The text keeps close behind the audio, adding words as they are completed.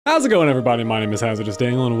How's it going, everybody? My name is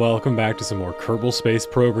HazardousDaniel, and welcome back to some more Kerbal Space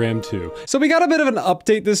Program 2. So we got a bit of an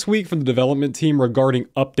update this week from the development team regarding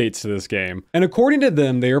updates to this game, and according to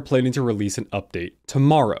them, they are planning to release an update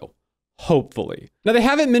tomorrow. Hopefully. Now, they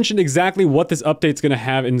haven't mentioned exactly what this update's gonna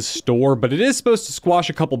have in store, but it is supposed to squash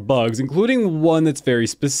a couple bugs, including one that's very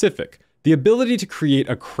specific: the ability to create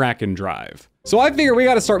a KRAKEN drive. So I figure we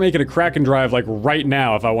gotta start making a KRAKEN drive like right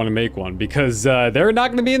now if I wanna make one, because they're not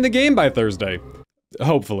gonna be in the game by Thursday.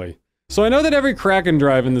 Hopefully. So I know that every KRAKEN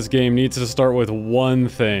drive in this game needs to start with one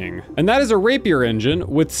thing, and that is a rapier engine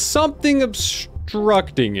with something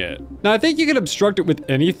obstructing it. Now I think you can obstruct it with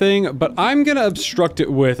anything, but I'm gonna obstruct it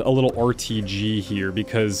with a little RTG here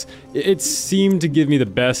because it seemed to give me the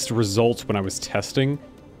best results when I was testing.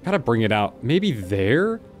 Gotta bring it out, maybe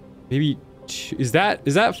there? Maybe, is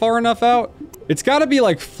that far enough out? It's gotta be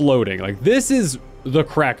like floating, like this is the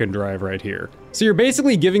KRAKEN drive right here. So you're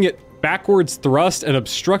basically giving it backwards thrust and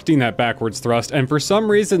obstructing that backwards thrust, and for some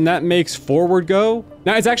reason that makes forward go.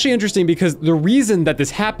 Now it's actually interesting because the reason that this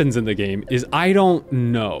happens in the game is I don't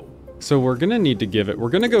know. So we're gonna need to give it, we're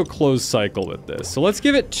gonna go closed cycle with this. So let's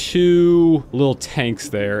give it 2 little tanks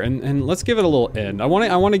there, and let's give it a little end. I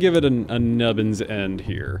wanna give it a nubbins end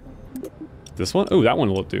here. This one? Oh, that one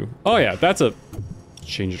will do. Oh yeah, that's a,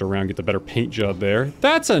 change it around, get the better paint job there.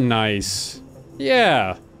 That's a nice,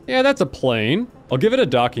 yeah, that's a plane. I'll give it a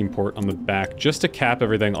docking port on the back just to cap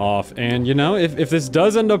everything off, and you know, if this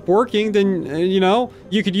does end up working, then you know,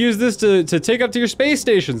 you could use this to take up to your space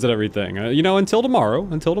stations and everything, you know, until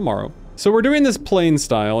tomorrow. So we're doing this plane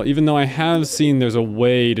style, even though I have seen there's a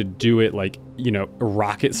way to do it like, you know,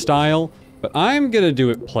 rocket style, but I'm gonna do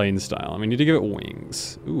it plane style. I mean, need to give it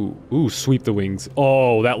wings. Ooh, sweep the wings.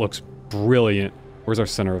 Oh, that looks brilliant. Where's our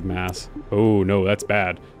center of mass? Oh no, that's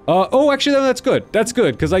bad. Oh, actually, no, that's good. That's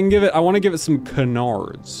good, because I want to give it some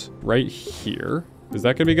canards right here. Is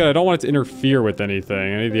that gonna be good? I don't want it to interfere with anything,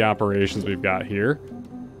 any of the operations we've got here.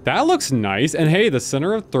 That looks nice, and hey, the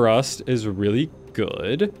center of thrust is really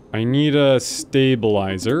good. I need a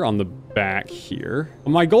stabilizer on the back here.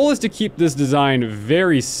 My goal is to keep this design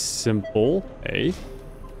very simple. Hey,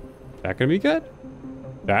 that gonna be good?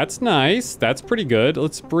 That's nice. That's pretty good.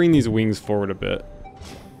 Let's bring these wings forward a bit.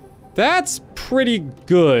 That's pretty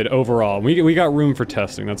good overall. We got room for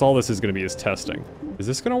testing. That's all this is gonna be, is testing. Is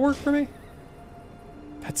this gonna work for me?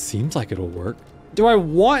 That seems like it'll work. Do I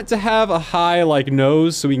want to have a high, like,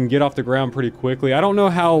 nose so we can get off the ground pretty quickly? I don't know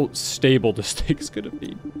how stable this thing's gonna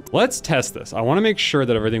be. Let's test this. I wanna make sure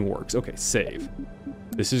that everything works. Okay, save.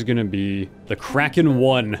 This is gonna be the KRAKEN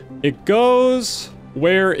 1. It goes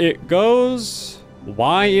where it goes.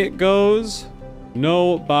 Why it goes,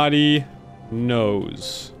 nobody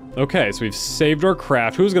knows. Okay, so we've saved our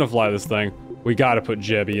craft. Who's gonna fly this thing? We gotta put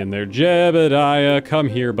Jebby in there. Jebediah, come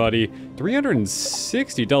here, buddy.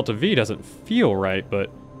 360 Delta V doesn't feel right,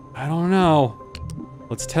 but I don't know.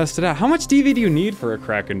 Let's test it out. How much DV do you need for a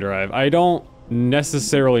KRAKEN drive? I don't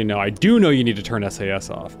necessarily know. I do know you need to turn SAS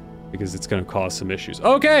off because it's gonna cause some issues.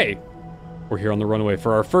 Okay, we're here on the runway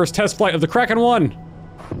for our first test flight of the KRAKEN 1.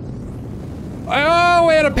 Oh,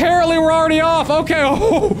 and apparently we're already off. Okay.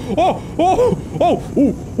 Whoa.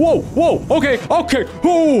 Okay.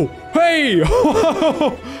 Oh, hey.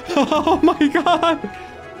 Oh my God.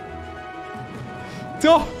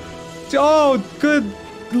 Oh, good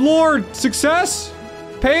Lord. Success?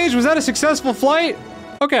 Paige, was that a successful flight?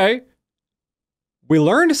 Okay. We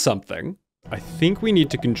learned something. I think we need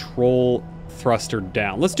to control thruster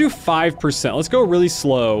down. Let's do 5%. Let's go really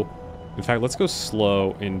slow. In fact, let's go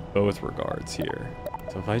slow in both regards here.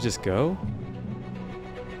 So if I just go...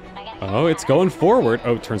 Oh, it's going forward.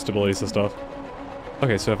 Oh, turn stability and stuff.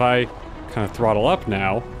 Okay, so if I kind of throttle up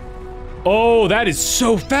now... Oh, that is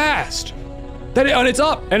so fast! And it's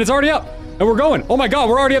up! And it's already up! And we're going! Oh my God,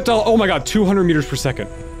 we're already up to... Oh my God, 200 meters per second.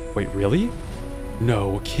 Wait, really?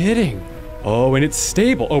 No kidding. Oh, and it's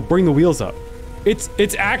stable. Oh, bring the wheels up. It's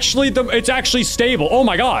actually stable. Oh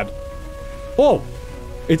my God. Whoa.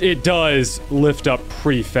 It does lift up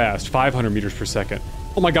pretty fast, 500 meters per second.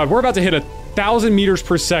 Oh my God, we're about to hit 1,000 meters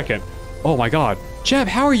per second. Oh my God. Jeb,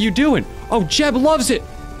 how are you doing? Oh, Jeb loves it.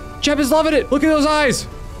 Jeb is loving it. Look at those eyes.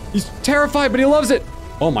 He's terrified, but he loves it.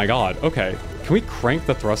 Oh my God, okay. Can we crank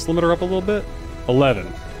the thrust limiter up a little bit? 11.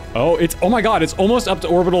 Oh, oh my God, it's almost up to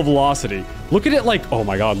orbital velocity. Look at it like, oh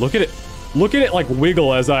my God, look at it like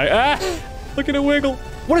wiggle as look at it wiggle.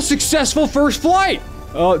 What a successful first flight.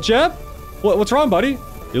 Jeb, what's wrong, buddy?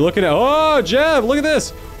 You're looking at, oh, Jeb, look at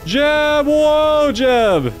this. Jeb, whoa,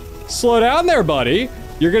 Jeb. Slow down there, buddy.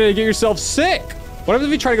 You're gonna get yourself sick. What happens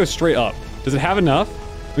if you try to go straight up? Does it have enough?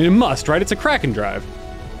 I mean, it must, right? It's a KRAKEN drive.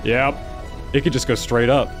 Yep. It could just go straight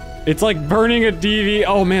up. It's like burning a DV.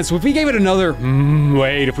 Oh man, so if we gave it another,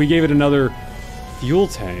 wait, if we gave it another fuel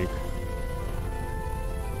tank.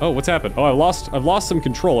 Oh, what's happened? Oh, I've lost some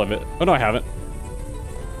control of it. Oh no, I haven't.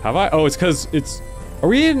 Have I? Oh, it's because it's, are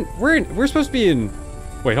we in, we're supposed to be in,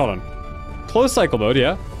 wait, hold on. Closed cycle mode,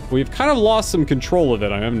 yeah. We've kind of lost some control of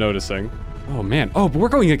it, I am noticing. Oh man, oh, but we're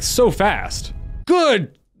going like so fast.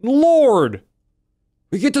 Good Lord.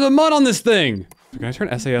 We get to the mud on this thing. Can I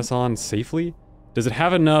turn SAS on safely? Does it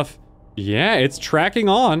have enough? Yeah, it's tracking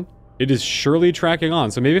on. It is surely tracking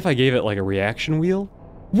on. So maybe if I gave it like a reaction wheel?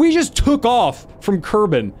 We just took off from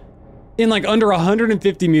Kerbin in like under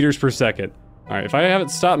 150 meters per second. All right, if I have it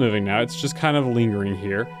stop moving now, it's just kind of lingering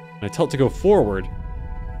here. And I tell it to go forward.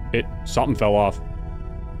 Something fell off.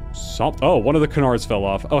 Oh, one of the canards fell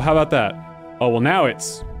off. Oh, how about that? Oh, well now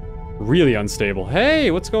it's really unstable.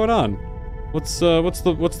 Hey, what's going on? What's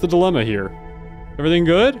the dilemma here? Everything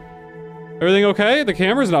good? Everything okay? The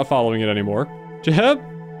camera's not following it anymore. Jeb?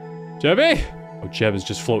 Jebby? Oh, Jeb is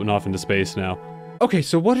just floating off into space now. Okay,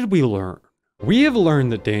 so what did we learn? We have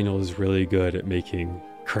learned that Daniel is really good at making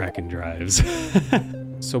KRAKEN drives.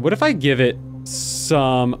 So what if I give it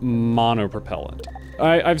some monopropellant?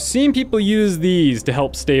 I've seen people use these to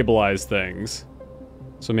help stabilize things.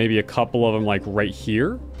 So maybe a couple of them like right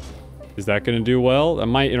here. Is that gonna do well? That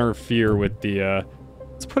might interfere with the,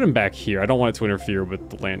 let's put them back here. I don't want it to interfere with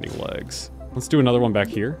the landing legs. Let's do another one back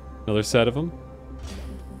here. Another set of them.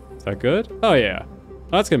 Is that good? Oh yeah,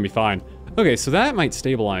 that's gonna be fine. Okay, so that might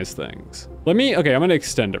stabilize things. Okay, I'm gonna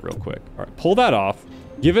extend it real quick. All right, pull that off.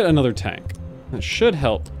 Give it another tank. That should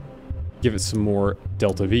help give it some more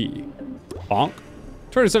Delta V. Bonk.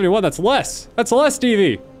 271, that's less. That's less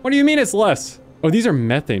DV. What do you mean it's less? Oh, these are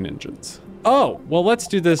methane engines. Oh, well, let's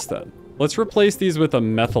do this then. Let's replace these with a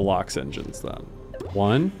Methalox engines then.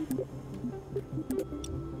 1,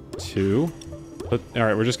 2. All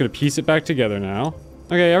right, we're just gonna piece it back together now.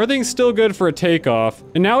 Okay, everything's still good for a takeoff.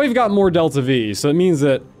 And now we've got more Delta V, so it means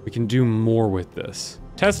that we can do more with this.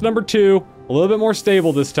 Test number 2, a little bit more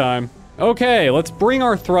stable this time. Okay, let's bring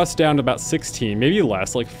our thrust down to about 16, maybe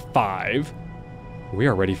less, like 5. We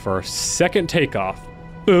are ready for our second takeoff.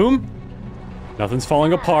 Boom. Nothing's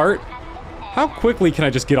falling apart. How quickly can I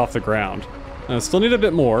just get off the ground? Still need a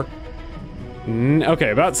bit more.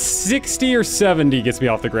 Okay, about 60 or 70 gets me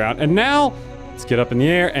off the ground. And now, let's get up in the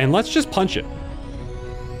air and let's just punch it.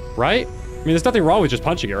 Right? I mean, there's nothing wrong with just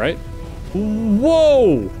punching it, right?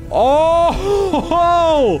 Whoa!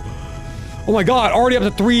 Oh! Oh my god, already up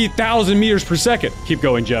to 3,000 meters per second. Keep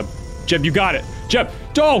going, Jeb. Jeb, you got it. Jeb,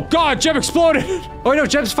 oh god, Jeb exploded! Oh no,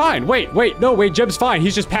 Jeb's fine. Wait, Jeb's fine.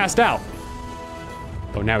 He's just passed out.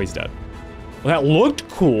 Oh, now he's dead. Well, that looked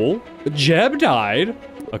cool, but Jeb died.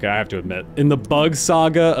 Okay, I have to admit, in the bug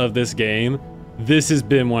saga of this game, this has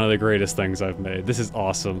been one of the greatest things I've made. This is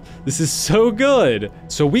awesome. This is so good.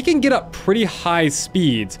 So we can get up pretty high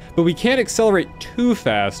speeds, but we can't accelerate too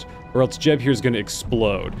fast or else Jeb here is gonna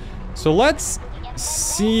explode. So let's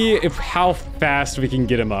see how fast we can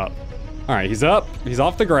get him up. All right, he's up, he's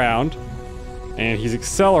off the ground, and he's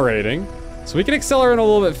accelerating. So we can accelerate a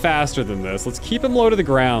little bit faster than this. Let's keep him low to the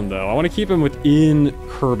ground though. I wanna keep him within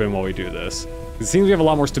Kerbin while we do this. It seems we have a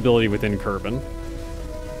lot more stability within Kerbin.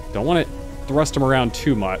 Don't wanna thrust him around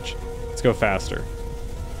too much. Let's go faster.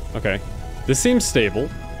 Okay, this seems stable.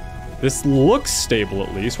 This looks stable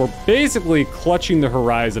at least. We're basically clutching the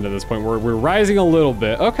horizon at this point. We're rising a little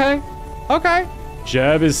bit. Okay, okay.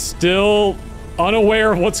 Jeb is still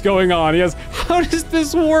unaware of what's going on. He has, how does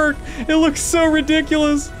this work? It looks so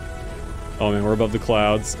ridiculous. Oh man, we're above the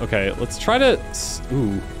clouds. Okay, let's try to,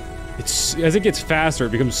 ooh. As it gets faster,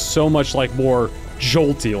 it becomes so much like more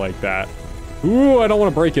jolty like that. Ooh, I don't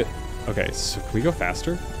want to break it. Okay, so can we go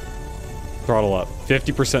faster? Throttle up,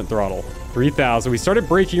 50% throttle, 3,000. We started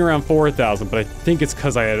braking around 4,000, but I think it's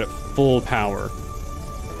because I had it full power.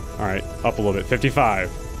 All right, up a little bit, 55.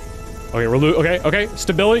 Okay, okay,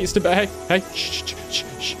 stability, hey, shh.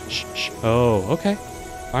 Oh, okay.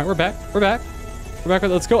 All right, we're back.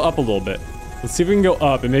 Let's go up a little bit. Let's see if we can go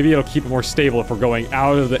up, and maybe it'll keep it more stable if we're going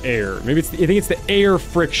out of the air. Maybe I think it's the air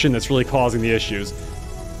friction that's really causing the issues.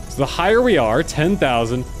 So the higher we are,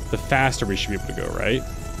 10,000, the faster we should be able to go, right?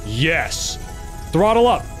 Yes! Throttle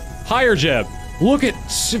up! Higher, Jeb! Look at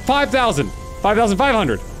 5,000!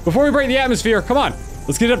 5,500! Before we break the atmosphere, come on!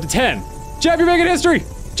 Let's get it up to 10! Jeb, you're making history!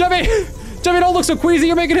 Jebby! Jebby, don't look so queasy,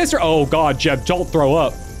 you're making history! Oh god, Jeb, don't throw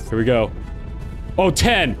up. Here we go. Oh,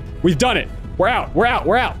 10! We've done it! We're out!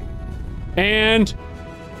 And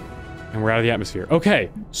we're out of the atmosphere. Okay,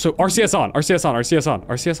 so RCS on,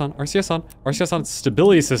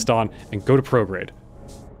 stability assist on, and go to prograde.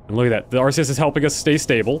 And look at that, the RCS is helping us stay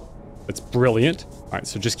stable. That's brilliant. All right,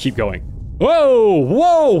 so just keep going. Whoa,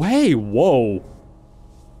 whoa, hey, whoa.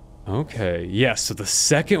 Okay, yes, so the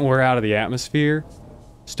second we're out of the atmosphere,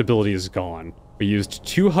 stability is gone. We used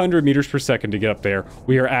 200 meters per second to get up there.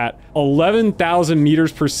 We are at 11,000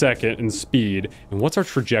 meters per second in speed. And what's our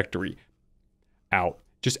trajectory? Out.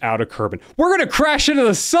 Just out of Kerbin. We're gonna crash into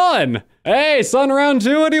the sun! Hey, sun round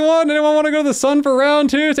 2, anyone? Anyone wanna go to the sun for round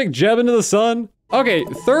 2? Take Jeb into the sun? Okay,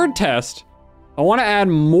 third test. I wanna add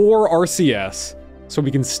more RCS so we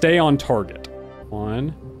can stay on target.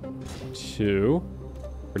 1, 2.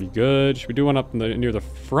 Pretty good. Should we do one up near the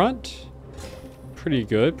front? Pretty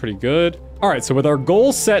good, pretty good. All right, so with our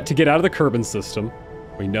goal set to get out of the Kerbin system,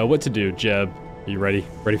 we know what to do. Jeb, are you ready?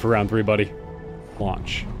 Ready for round 3, buddy?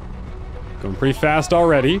 Launch. Going pretty fast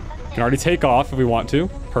already. Can already take off if we want to.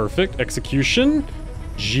 Perfect. Execution.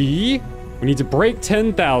 G. We need to break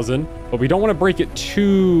 10,000, but we don't want to break it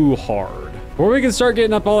too hard. Before we can start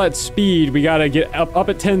getting up all that speed, we gotta get up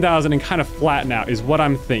at 10,000 and kind of flatten out, is what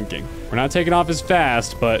I'm thinking. We're not taking off as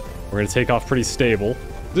fast, but we're gonna take off pretty stable.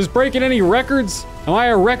 Is this breaking any records? Am I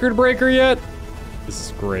a record breaker yet? This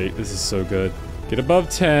is great. This is so good. Get above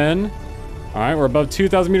 10. All right, we're above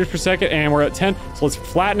 2,000 meters per second, and we're at 10. So let's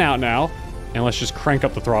flatten out now, and let's just crank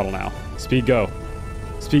up the throttle now. Speed go.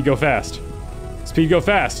 Speed go fast. Speed go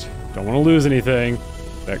fast. Don't want to lose anything.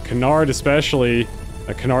 That canard especially.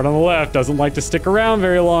 That canard on the left doesn't like to stick around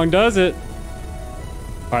very long, does it?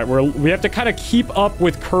 All right, we have to kind of keep up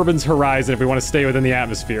with Kerbin's horizon if we want to stay within the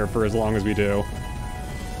atmosphere for as long as we do.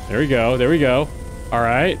 There we go, there we go. All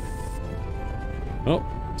right. Oh,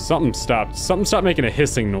 something stopped. Something stopped making a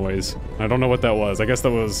hissing noise. I don't know what that was. I guess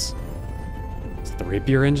that was... Is it the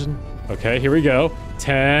rapier engine? Okay, here we go.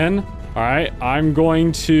 10. All right, I'm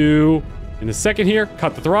going to, in a second here,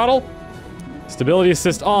 cut the throttle. Stability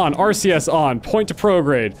assist on, RCS on, point to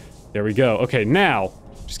prograde. There we go. Okay, now,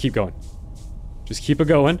 just keep going. Just keep it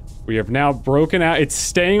going. We have now broken out. It's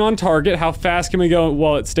staying on target. How fast can we go?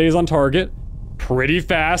 Well, it stays on target. Pretty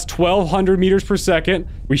fast, 1,200 meters per second.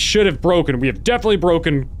 We should have broken. We have definitely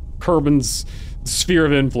broken Kerbin's sphere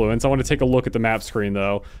of influence. I want to take a look at the map screen,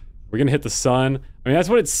 though. We're gonna hit the sun. I mean, that's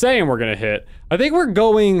what it's saying we're gonna hit. I think we're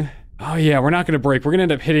going... Oh yeah, we're not gonna break. We're gonna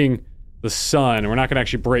end up hitting the sun. We're not gonna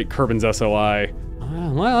actually break Kerbin's SOI.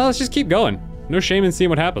 Well, let's just keep going. No shame in seeing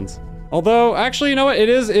what happens. Although, actually, you know what? It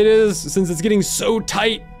is, since it's getting so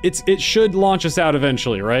tight, it should launch us out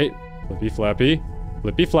eventually, right? Flippy flappy.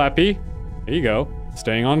 Flippy flappy. There you go.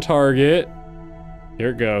 Staying on target. Here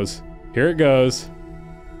it goes. Here it goes.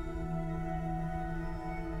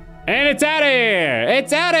 And it's out of here!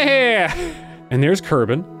 It's out of here! And there's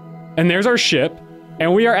Kerbin. And there's our ship.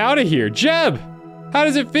 And we are out of here. Jeb! How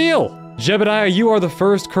does it feel? Jebediah, you are the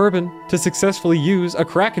first Kerbin to successfully use a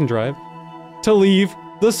KRAKEN drive to leave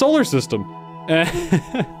the solar system.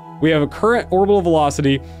 We have a current orbital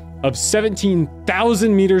velocity of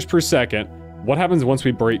 17,000 meters per second. What happens once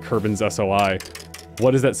we break Kerbin's SOI?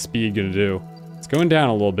 What is that speed gonna do? It's going down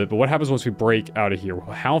a little bit, but what happens once we break out of here?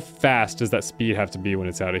 How fast does that speed have to be when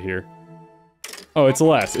it's out of here? Oh, it's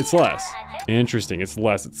less, it's less. Interesting, it's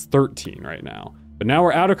less, it's 13 right now. But now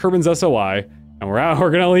we're out of Kerbin's SOI, and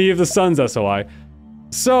we're gonna leave the sun's SOI.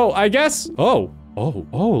 So, I guess, oh,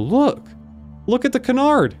 look. Look at the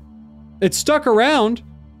canard. It's stuck around,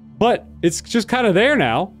 but it's just kind of there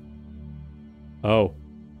now. Oh,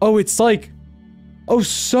 it's like, oh,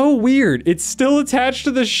 so weird. It's still attached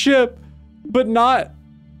to the ship, but not,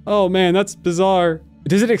 oh man, that's bizarre.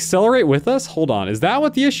 Does it accelerate with us? Hold on, is that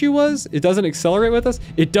what the issue was? It doesn't accelerate with us?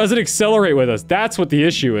 It doesn't accelerate with us. That's what the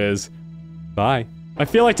issue is. Bye. I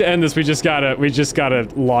feel like to end this, we just gotta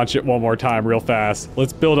launch it one more time real fast.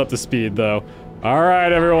 Let's build up the speed though. All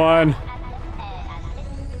right, everyone.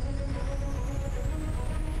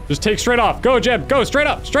 Just take straight off. Go, Jeb. Go straight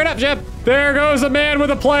up, Jeb. There goes a man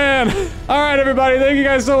with a plan. All right, everybody. Thank you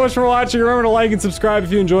guys so much for watching. Remember to like and subscribe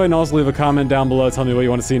if you enjoyed, and also leave a comment down below. Tell me what you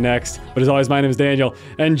want to see next. But as always, my name is Daniel,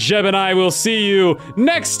 and Jeb and I will see you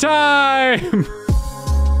next time.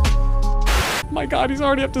 My God, he's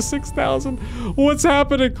already up to 6,000. What's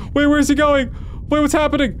happening? Wait, where's he going? Wait, what's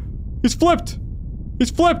happening? He's flipped.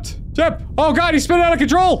 He's flipped. Jeb. Oh God, he's spinning out of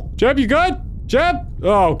control. Jeb, you good? Jeb?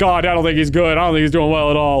 Oh God, I don't think he's good. I don't think he's doing well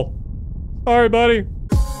at all. Sorry, buddy.